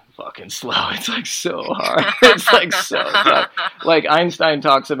freaking fucking slow. It's like so hard. It's like so tough. Like Einstein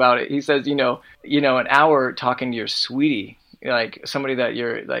talks about it. He says, an hour talking to your sweetie, like somebody that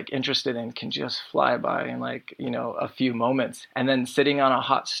you're like interested in, can just fly by in like, a few moments. And then sitting on a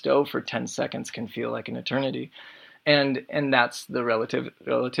hot stove for 10 seconds can feel like an eternity. And that's the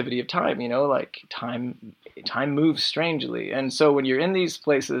relativity of time, like time moves strangely. And so when you're in these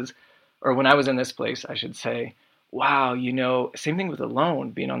places, or when I was in this place, I should say, wow, same thing with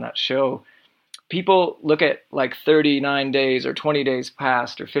Alone, being on that show. People look at like 39 days or 20 days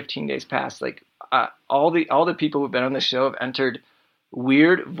past or 15 days past. Like all the people who've been on the show have entered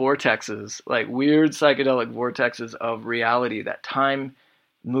weird vortexes, like weird psychedelic vortexes of reality, that time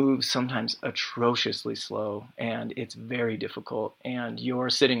moves sometimes atrociously slow and it's very difficult, and you're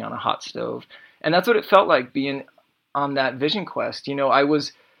sitting on a hot stove. And that's what it felt like being on that vision quest. I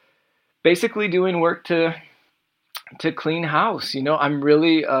was basically doing work to clean house. I'm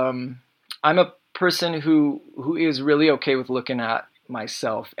really, I'm a person who is really okay with looking at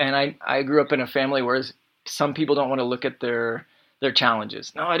myself. And I grew up in a family where some people don't want to look at their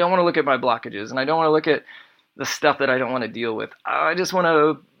challenges. No, I don't want to look at my blockages, and I don't want to look at the stuff that I don't want to deal with. I just want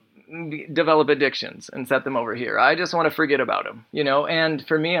to develop addictions and set them over here. I just want to forget about them, And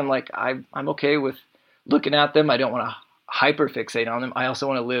for me, I'm like, I'm okay with looking at them. I don't want to hyper fixate on them. I also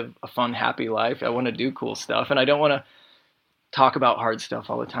want to live a fun, happy life. I want to do cool stuff, and I don't want to talk about hard stuff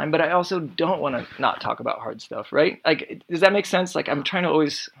all the time, but I also don't want to not talk about hard stuff, right? Like, does that make sense? Like, I'm trying to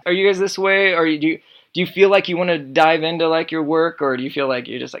always, are you guys this way? Or do do you feel like you want to dive into like your work, or do you feel like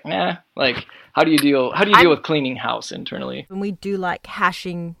you're just like, nah? Like, how do you deal with cleaning house internally? When we do like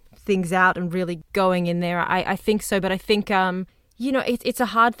hashing things out and really going in there, I think so. But I think, it's a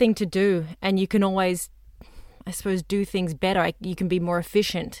hard thing to do, and you can always, I suppose, do things better. You can be more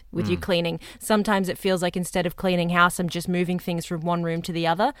efficient with your cleaning. Sometimes it feels like instead of cleaning house, I'm just moving things from one room to the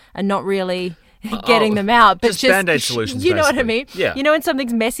other and not really getting them out. But just Band-Aid solutions, you know basically. what I mean? Yeah. You know when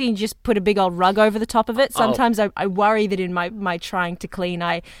something's messy and you just put a big old rug over the top of it? Sometimes I worry that in my trying to clean,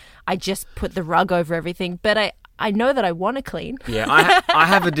 I just put the rug over everything. But I know that I want to clean. Yeah, I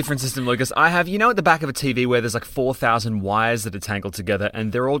have a different system, Lucas. I have, at the back of a TV where there's like 4,000 wires that are tangled together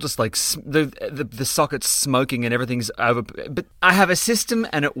and they're all just like the socket's smoking and everything's over. But I have a system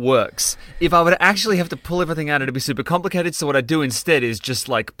and it works. If I were to actually have to pull everything out, it'd be super complicated. So what I do instead is just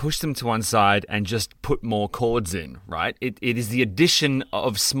like push them to one side and just put more cords in, right? It is the addition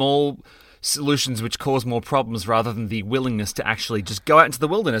of small solutions which cause more problems rather than the willingness to actually just go out into the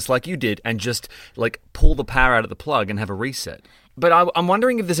wilderness like you did and just like pull the power out of the plug and have a reset. But I'm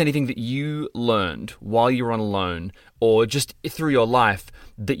wondering if there's anything that you learned while you were on alone or just through your life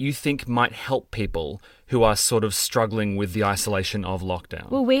that you think might help people who are sort of struggling with the isolation of lockdown.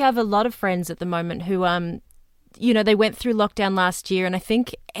 Well, we have a lot of friends at the moment who they went through lockdown last year, and I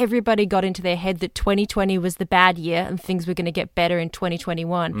think everybody got into their head that 2020 was the bad year and things were going to get better in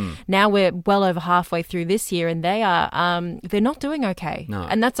 2021. Now we're well over halfway through this year, and they're not doing okay. No.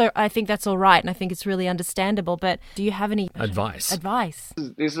 And I think that's all right, and I think it's really understandable. But do you have any advice?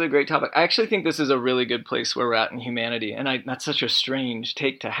 This is a great topic. I actually think this is a really good place where we're at in humanity, and that's such a strange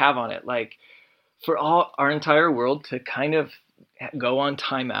take to have on it. Like, for our entire world to kind of go on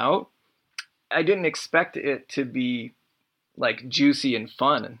timeout, I didn't expect it to be like juicy and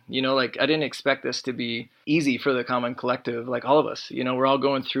fun, like I didn't expect this to be easy for the common collective, like all of us, we're all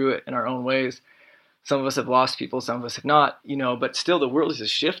going through it in our own ways. Some of us have lost people, some of us have not, but still the world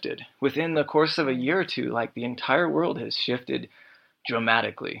has shifted within the course of a year or two. Like the entire world has shifted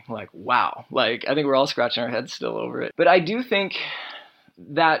dramatically. Like, wow. Like, I think we're all scratching our heads still over it. But I do think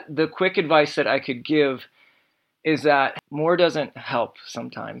that the quick advice that I could give is that more doesn't help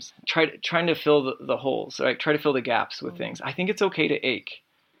sometimes. Trying to fill the holes, right? Try to fill the gaps with things. I think it's okay to ache,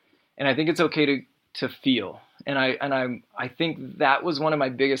 and I think it's okay to feel. And I think that was one of my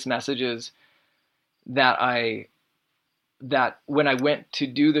biggest messages that when I went to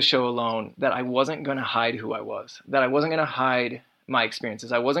do the show alone, that I wasn't going to hide who I was, that I wasn't going to hide my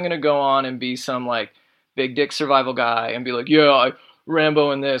experiences. I wasn't going to go on and be some like big dick survival guy and be like, yeah,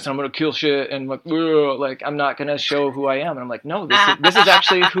 Rambo in this, I'm gonna kill shit, and like I'm not gonna show who I am. And I'm like, no, this is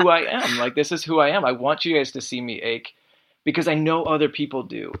actually who I am. Like, this is who I am. I want you guys to see me ache because I know other people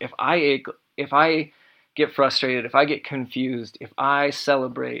do. If I ache, if I get frustrated, if I get confused, if I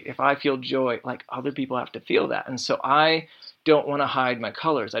celebrate, if I feel joy, like other people have to feel that. And so I don't want to hide my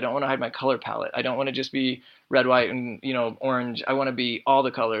colors. I don't want to hide my color palette. I don't want to just be red, white, and orange. I want to be all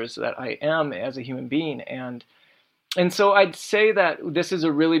the colors that I am as a human being. And so I'd say that this is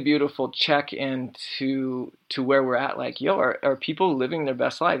a really beautiful check-in to where we're at. Like, are people living their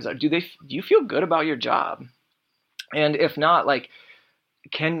best lives? Do you feel good about your job? And if not, like,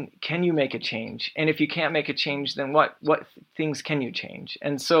 can you make a change? And if you can't make a change, then what things can you change?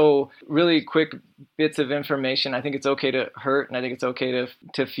 And so really quick bits of information. I think it's okay to hurt, and I think it's okay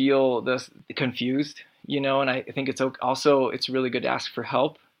to feel this confused, and I think it's really good to ask for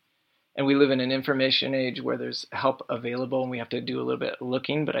help. And we live in an information age where there's help available and we have to do a little bit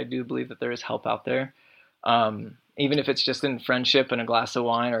looking, but I do believe that there is help out there. Even if it's just in friendship and a glass of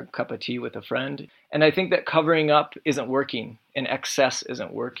wine or a cup of tea with a friend. And I think that covering up isn't working and excess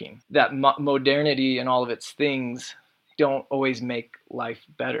isn't working. That modernity and all of its things don't always make life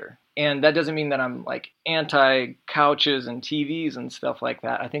better. And that doesn't mean that I'm like anti couches and TVs and stuff like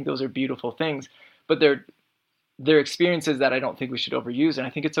that. I think those are beautiful things, but they're experiences that I don't think we should overuse, and I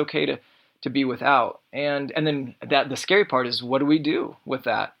think it's okay to be without. And then the scary part is, what do we do with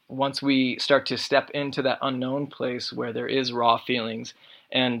that once we start to step into that unknown place where there is raw feelings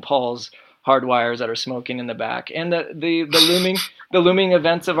and Paul's hard wires that are smoking in the back, and the looming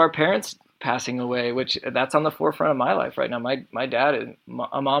events of our parents passing away, which that's on the forefront of my life right now. My dad and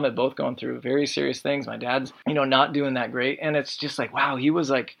my mom have both gone through very serious things. My dad's not doing that great, and it's just like, wow, he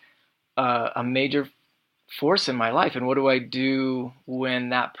was like a major force in my life, and what do I do when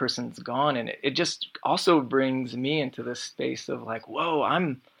that person's gone? And it just also brings me into this space of like, whoa,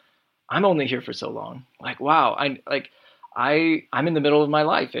 I'm only here for so long. Like, wow, I'm in the middle of my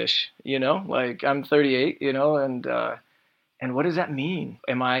life ish, like I'm 38, and what does that mean?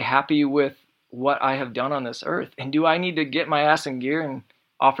 Am I happy with what I have done on this earth? And do I need to get my ass in gear and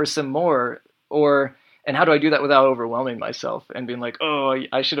offer some more? Or And how do I do that without overwhelming myself and being like, oh,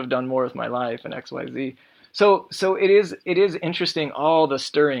 I should have done more with my life and X, Y, Z. So it is interesting, all the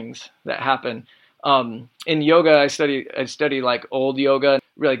stirrings that happen. In yoga, I study like old yoga,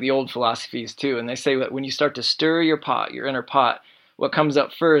 like the old philosophies too. And they say that when you start to stir your pot, your inner pot, what comes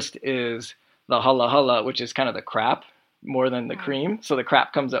up first is the hala hala, which is kind of the crap more than the cream. So the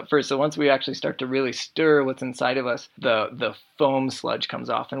crap comes up first. So once we actually start to really stir what's inside of us, the foam sludge comes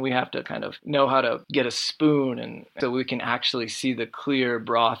off, and we have to kind of know how to get a spoon, and so we can actually see the clear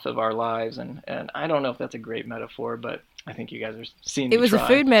broth of our lives. And I don't know if that's a great metaphor, but I think you guys are seeing me It was try. a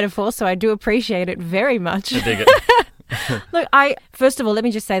food metaphor, so I do appreciate it very much. I dig it. Look, first of all, let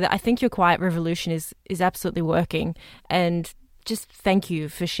me just say that I think your quiet revolution is absolutely working, and just thank you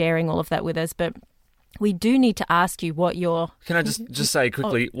for sharing all of that with us. But we do need to ask you what your... Can I just say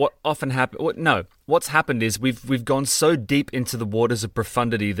quickly what often happens? What's happened is we've gone so deep into the waters of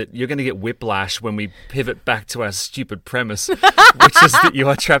profundity that you're going to get whiplash when we pivot back to our stupid premise, which is that you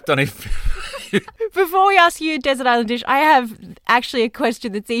are trapped on a... Before we ask you Desert Island Dish, I have actually a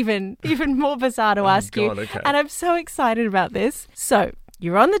question that's even more bizarre to ask you. Okay. And I'm so excited about this. So,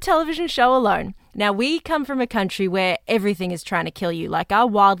 you're on the television show Alone. Now, we come from a country where everything is trying to kill you. Like, our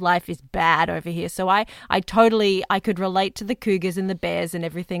wildlife is bad over here. So I could relate to the cougars and the bears and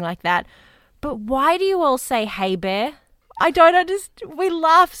everything like that. But why do you all say, hey, bear? I don't understand. We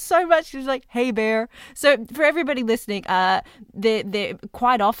laugh so much. It's like, hey, bear. So for everybody listening, they're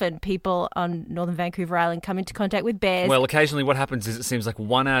quite often people on Northern Vancouver Island come into contact with bears. Well, occasionally what happens is it seems like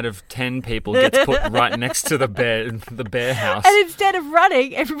 1 out of 10 people gets put right next to the bear house. And instead of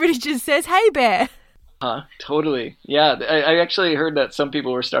running, everybody just says, hey, bear. Totally. Yeah, I actually heard that some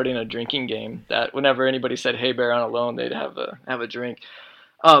people were starting a drinking game that whenever anybody said "Hey Bear" on Alone, they'd have a drink.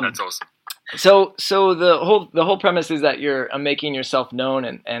 That's awesome. So the whole premise is that you're making yourself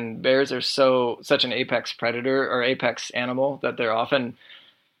known, and bears are such an apex predator or apex animal that they're often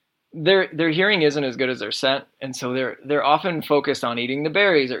their hearing isn't as good as their scent, and so they're often focused on eating the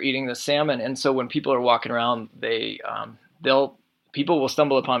berries or eating the salmon. And so when people are walking around, people will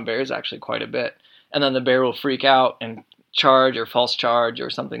stumble upon bears actually quite a bit. And then the bear will freak out and charge or false charge or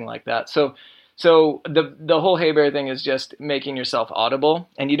something like that. So the whole hey bear thing is just making yourself audible.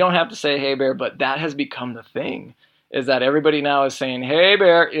 And you don't have to say hey bear, but that has become the thing, is that everybody now is saying hey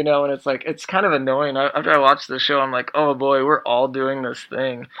bear, and it's like, it's kind of annoying. After I watched the show, I'm like, oh boy, we're all doing this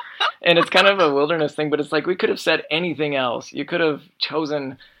thing. And it's kind of a wilderness thing, but it's like we could have said anything else. You could have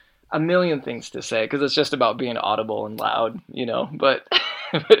chosen a million things to say because it's just about being audible and loud, but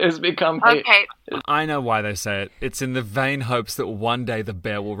it has become... Okay. I know why they say it. It's in the vain hopes that one day the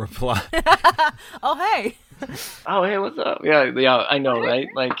bear will reply. Oh, hey. Oh, hey, what's up? Yeah, I know, right?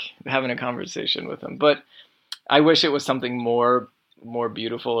 Like having a conversation with them. But I wish it was something more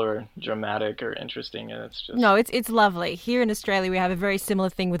beautiful or dramatic or interesting, and it's just... No, it's lovely. Here in Australia, we have a very similar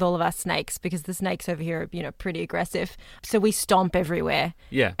thing with all of our snakes, because the snakes over here are, pretty aggressive. So we stomp everywhere.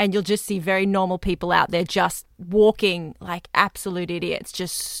 Yeah. And you'll just see very normal people out there just walking like absolute idiots,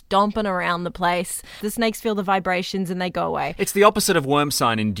 just stomping around the place. The snakes feel the vibrations and they go away. It's the opposite of worm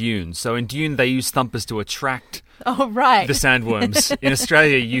sign in Dune. So in Dune, they use thumpers to attract Oh, right. the sandworms. In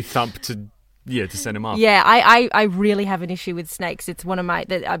Australia, you thump to send them off. Yeah, I really have an issue with snakes. It's one of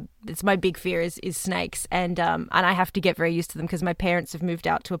it's my big fear is snakes, and I have to get very used to them because my parents have moved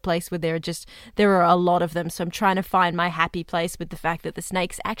out to a place where there are a lot of them. So I'm trying to find my happy place with the fact that the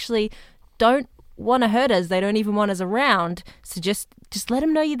snakes actually don't want to hurt us. They don't even want us around. So just let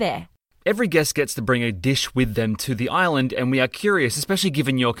them know you're there. Every guest gets to bring a dish with them to the island, and we are curious, especially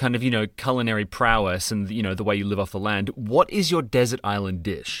given your kind of, culinary prowess and, the way you live off the land. What is your desert island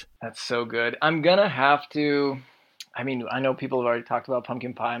dish? That's so good. I'm going to have to... I mean, I know people have already talked about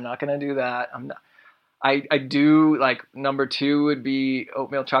pumpkin pie. I'm not going to do that. I do, like, number 2 would be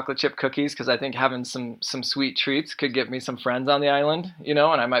oatmeal chocolate chip cookies, because I think having some sweet treats could get me some friends on the island, and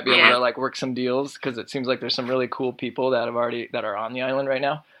I might be able to, like, work some deals, because it seems like there's some really cool people that are on the island right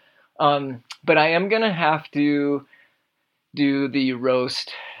now. But I am going to have to do the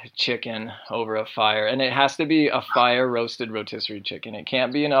roast chicken over a fire, and it has to be a fire roasted rotisserie chicken. It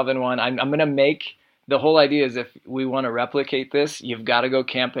can't be an oven one. I'm going to make... The whole idea is if we want to replicate this, you've got to go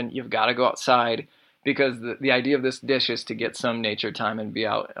camping, you've got to go outside, because the idea of this dish is to get some nature time and be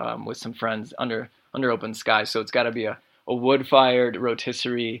out with some friends under open sky. So it's got to be a wood-fired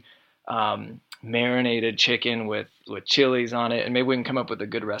rotisserie marinated chicken with with chilies on it, and maybe we can come up with a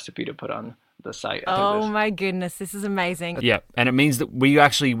good recipe to put on the site. Oh my goodness, this is amazing. Yeah, and it means that we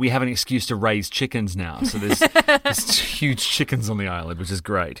have an excuse to raise chickens now. So there's huge chickens on the island, which is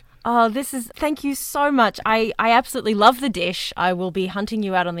great. Oh, thank you so much. I absolutely love the dish. I will be hunting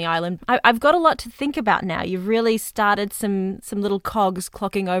you out on the island. I've got a lot to think about now. You've really started some little cogs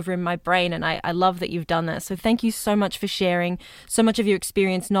clocking over in my brain, and I love that you've done that. So thank you so much for sharing so much of your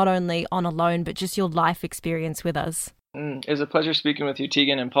experience, not only on Alone, but just your life experience with us. It was a pleasure speaking with you,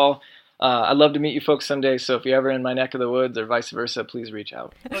 Tegan and Paul. I'd love to meet you folks someday, so if you're ever in my neck of the woods or vice versa, please reach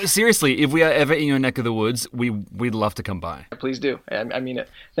out. Seriously, if we are ever in your neck of the woods, we'd love to come by. Please do. I mean it.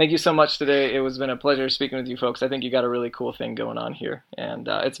 Thank you so much today. It's been a pleasure speaking with you folks. I think you got a really cool thing going on here, and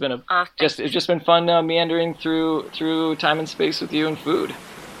it's just been fun meandering through time and space with you and food.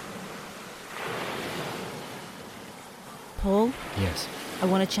 Paul? Yes. I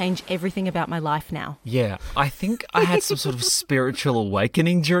want to change everything about my life now. Yeah, I think I had some sort of spiritual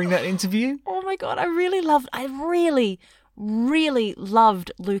awakening during that interview. Oh my God, I really, really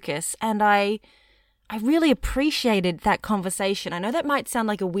loved Lucas, and I really appreciated that conversation. I know that might sound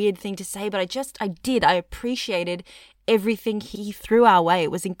like a weird thing to say, but I appreciated everything he threw our way. It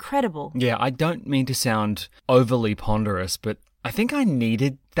was incredible. Yeah, I don't mean to sound overly ponderous, but I think I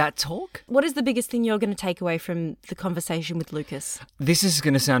needed that talk. What is the biggest thing you're going to take away from the conversation with Lucas? This is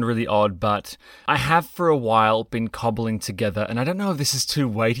going to sound really odd, but I have for a while been cobbling together, and I don't know if this is too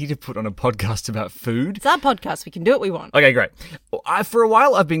weighty to put on a podcast about food. It's our podcast. We can do what we want. Okay, great. For a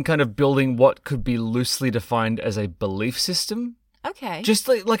while, I've been kind of building what could be loosely defined as a belief system. Okay. Just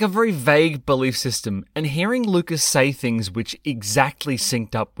like a very vague belief system. And hearing Lucas say things which exactly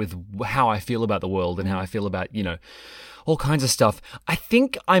synced up with how I feel about the world and how I feel about, all kinds of stuff, I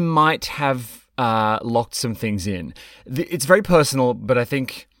think I might have locked some things in. It's very personal, but I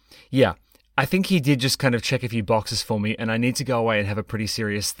think he did just kind of check a few boxes for me, and I need to go away and have a pretty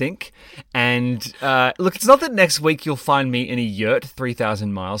serious think. And look, it's not that next week you'll find me in a yurt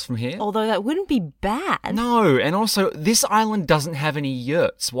 3,000 miles from here. Although that wouldn't be bad. No, and also, this island doesn't have any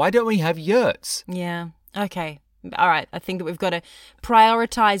yurts. Why don't we have yurts? Yeah, okay. All right, I think that we've got to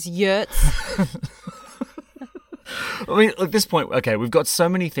prioritize yurts. I mean, at this point, okay, we've got so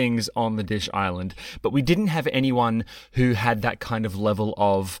many things on the Dish Island, but we didn't have anyone who had that kind of level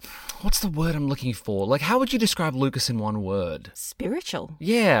of, what's the word I'm looking for? Like, how would you describe Lucas in one word? Spiritual.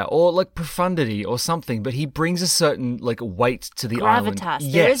 Yeah, or like profundity or something, but he brings a certain like weight to the island. Gravitas.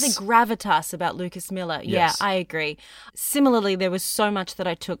 Yes. There is a gravitas about Lucas Miller. Yes. Yeah, I agree. Similarly, there was so much that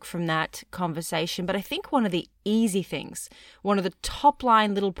I took from that conversation, but I think one of the easy things, one of the top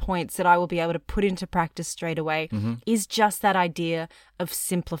line little points that I will be able to put into practice straight away is just that idea of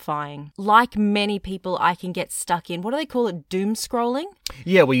simplifying. Like many people, I can get stuck in, what do they call it, doom scrolling?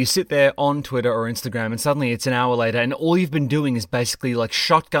 Yeah, where you sit there on Twitter or Instagram and suddenly it's an hour later and all you've been doing is basically like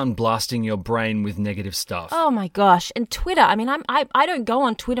shotgun blasting your brain with negative stuff. Oh my gosh. And Twitter, I mean, I don't go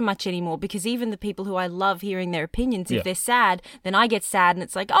on Twitter much anymore because even the people who I love hearing their opinions, if they're sad, then I get sad and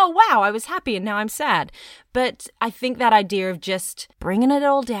it's like, oh wow, I was happy and now I'm sad. But I think that idea of just bringing it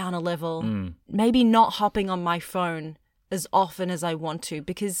all down a level, maybe not hopping on my phone as often as I want to,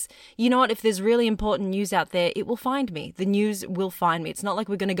 because you know what, if there's really important news out there, it will find me. The news will find me. It's not like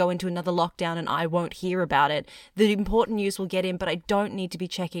we're going to go into another lockdown and I won't hear about it. The important news will get in, but I don't need to be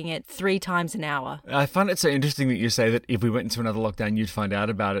checking it 3 times an hour. I find it so interesting that you say that if we went into another lockdown, you'd find out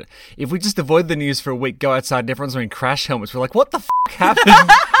about it. If we just avoid the news for a week, go outside and everyone's wearing crash helmets, we're like, what the f***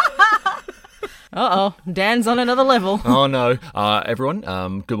 happened? Uh-oh, Dan's on another level. Oh, no. Everyone,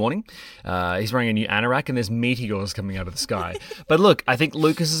 good morning. He's wearing a new anorak and there's meteors coming out of the sky. But look, I think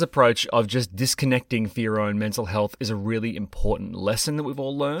Lucas's approach of just disconnecting for your own mental health is a really important lesson that we've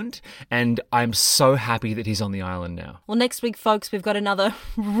all learned. And I'm so happy that he's on the island now. Well, next week, folks, we've got another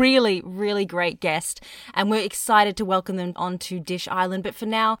really, really great guest. And we're excited to welcome them onto Dish Island. But for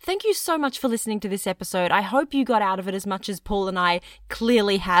now, thank you so much for listening to this episode. I hope you got out of it as much as Paul and I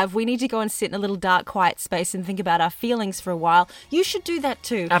clearly have. We need to go and sit in a little dark, quiet space and think about our feelings for a while. You should do that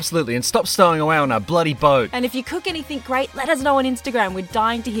too. Absolutely, and stop stowing away on our bloody boat. And if you cook anything great, let us know on Instagram. We're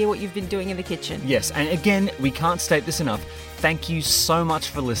dying to hear what you've been doing in the kitchen. Yes, and again, we can't state this enough. Thank you so much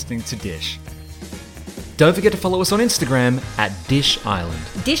for listening to Dish. Don't forget to follow us on Instagram at Dish Island.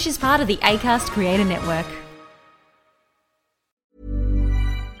 Dish is part of the Acast Creator Network.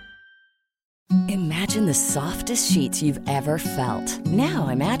 Imagine Imagine the softest sheets you've ever felt. Now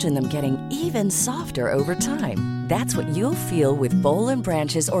imagine them getting even softer over time. That's what you'll feel with Boll &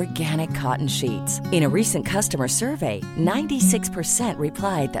 Branch's organic cotton sheets. In a recent customer survey, 96%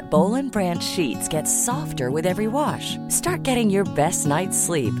 replied that Boll & Branch sheets get softer with every wash. Start getting your best night's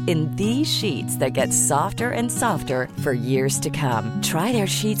sleep in these sheets that get softer and softer for years to come. Try their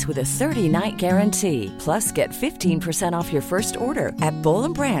sheets with a 30-night guarantee. Plus, get 15% off your first order at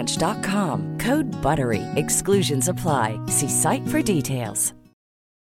bollandbranch.com. Code BUTTERY. Exclusions apply. See site for details.